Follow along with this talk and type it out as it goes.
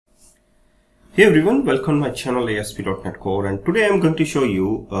Hey everyone, welcome to my channel ASP.NET Core, and today I'm going to show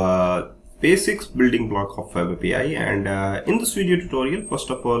you basics building block of Web API. And in this video tutorial, first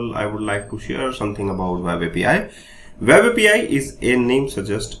of all, I would like to share something about Web API. Web API is a name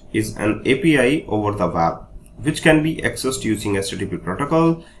suggests is an API over the web, which can be accessed using HTTP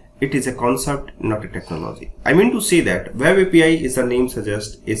protocol. It is a concept, not a technology. I mean to say that Web API is the name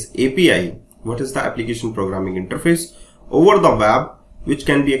suggests is API. What is the application programming interface over the web, which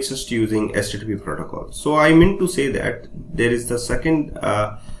can be accessed using HTTP protocol. So I mean to say that there is the second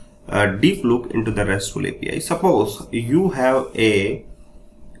deep look into the RESTful API. Suppose you have a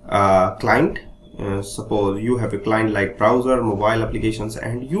client, suppose you have a client like browser, mobile applications,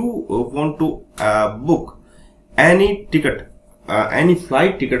 and you want to book any ticket, any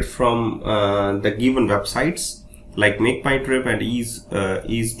flight ticket from the given websites like Make My Trip and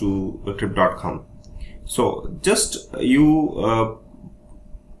ease2trip.com. So just you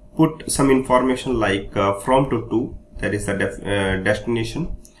put some information like from to, that is the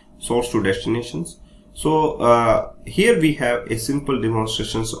destination, source to destinations. So here we have a simple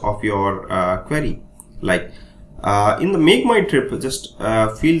demonstrations of your query. Like in the Make My Trip, just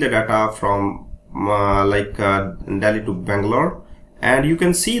fill the data from Delhi to Bangalore, and you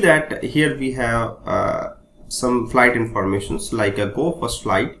can see that here we have some flight informations like a go first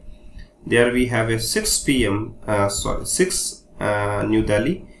flight. There we have a 6 p.m. 6 New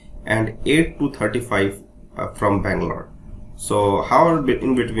Delhi and 8:35 from Bangalore. So however,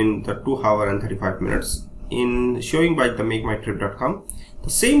 in between the 2 hours and 35 minutes in showing by the makemytrip.com. The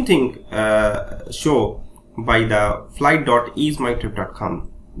same thing show by the flight.easemytrip.com,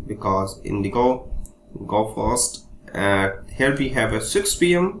 because in the go first, here we have a 6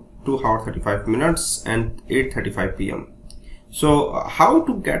 p.m. 2 hours 35 minutes and 8:35 p.m. So how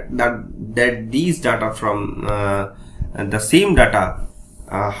to get these data from the same data?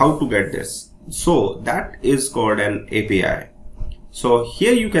 How to get this? So that is called an API. So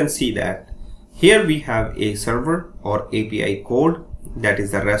here you can see that here we have a server or API code, that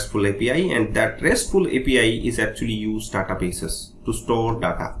is the RESTful API, and that RESTful API is actually used databases to store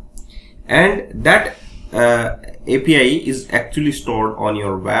data, and that API is actually stored on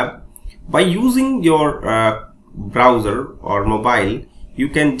your web. By using your browser or mobile, you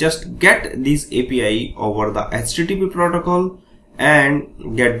can just get this API over the HTTP protocol and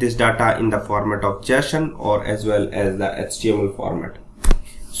get this data in the format of JSON or as well as the HTML format.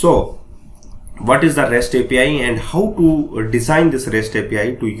 So what is the REST API and how to design this REST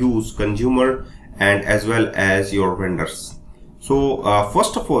API to use consumer and as well as your vendors? So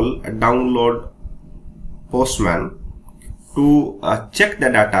first of all, download Postman to check the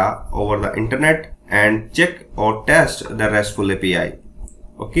data over the internet and check or test the RESTful API.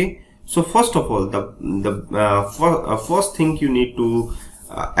 Okay. So first of all, the first thing you need to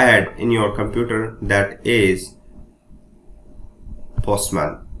add in your computer, that is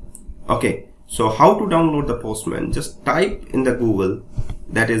Postman. Okay, so how to download the Postman? Just type in the Google,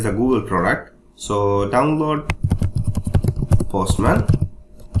 that is a Google product. So download Postman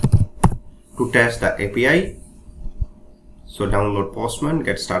to test the API. So download Postman,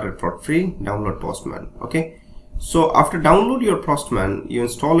 get started for free, download Postman. Okay, so after download your Postman, you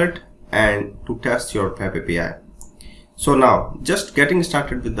install it and to test your Web API. So now just getting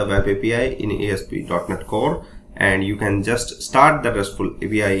started with the Web API in ASP.NET Core, and you can just start the RESTful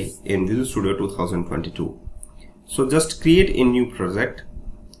API in Visual Studio 2022. So just create a new project,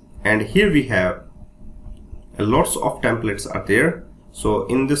 and here we have lots of templates are there. So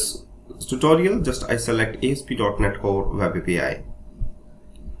in this tutorial, just I select ASP.NET Core Web API.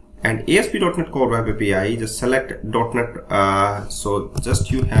 And ASP.NET Core Web API, just select .NET. So just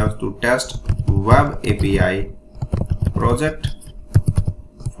you have to test Web API project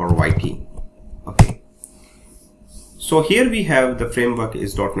for YT. Okay. So here we have the framework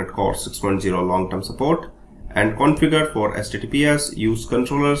is .NET Core 6.0 long-term support, and configure for HTTPS, use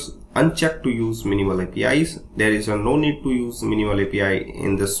controllers, uncheck to use minimal APIs. There is no need to use minimal API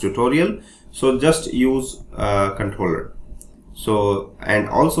in this tutorial. So just use controller. So, and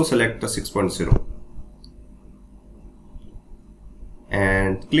also select the 6.0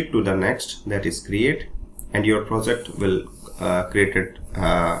 and click to the next, that is create, and your project will create it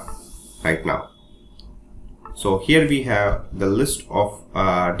right now. So here we have the list of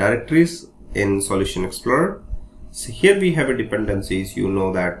directories in Solution Explorer. So here we have a dependencies. You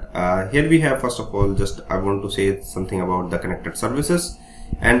know that here we have, first of all, just I want to say something about the connected services,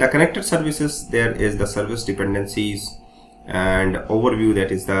 and the connected services, there is the service dependencies and overview,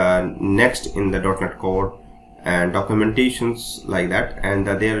 that is the next in the .NET Core, and documentations like that, and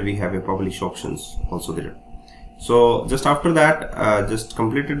there we have a publish options also there. So just after that, just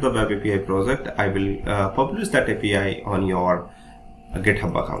completed the web API project, I will publish that API on your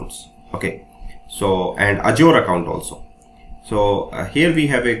GitHub accounts. Okay, so and Azure account also. So here we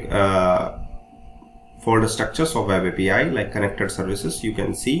have a folder structures of web API like connected services, you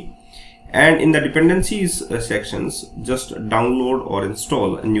can see. And in the dependencies sections, just download or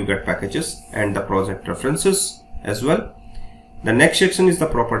install NuGet packages and the project references as well. The next section is the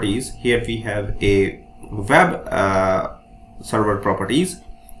properties. Here we have a web server properties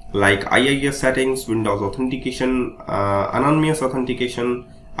like IIS settings, Windows authentication, anonymous authentication,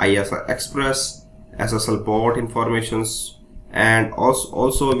 IS Express, SSL port informations, and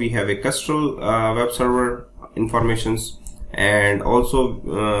also we have a Kestrel web server informations, and also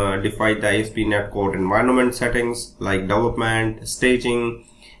define the ASP.NET Core environment settings like development, staging,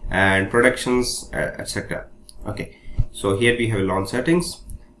 and productions, etc. Okay, so here we have launch settings.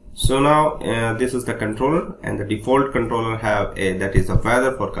 So now this is the controller, and the default controller have a, that is the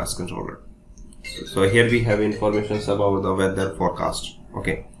weather forecast controller. So here we have informations about the weather forecast.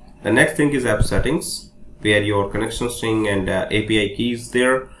 Okay, the next thing is app settings, where your connection string and API keys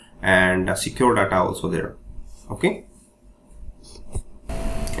there, and secure data also there. Okay,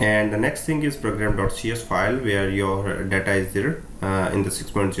 and the next thing is program.cs file, where your data is there. In the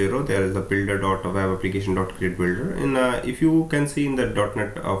 6.0 there is a builder.webapplication.create builder, and if you can see in the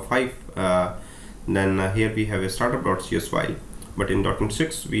 .NET 5, then here we have a startup.cs file, but in .NET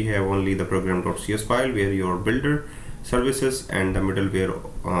 6 we have only the program.cs file, where your builder services and the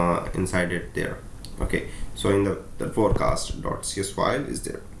middleware inside it there. Okay, so in the forecast.cs file is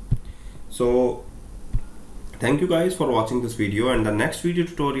there. So thank you guys for watching this video, and the next video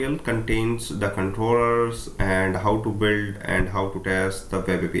tutorial contains the controllers and how to build and how to test the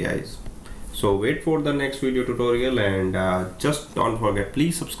web APIs. So wait for the next video tutorial, and just don't forget,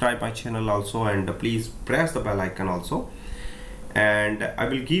 please subscribe my channel also, and please press the bell icon also, and I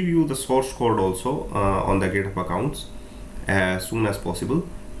will give you the source code also on the GitHub accounts as soon as possible.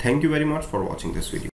 Thank you very much for watching this video.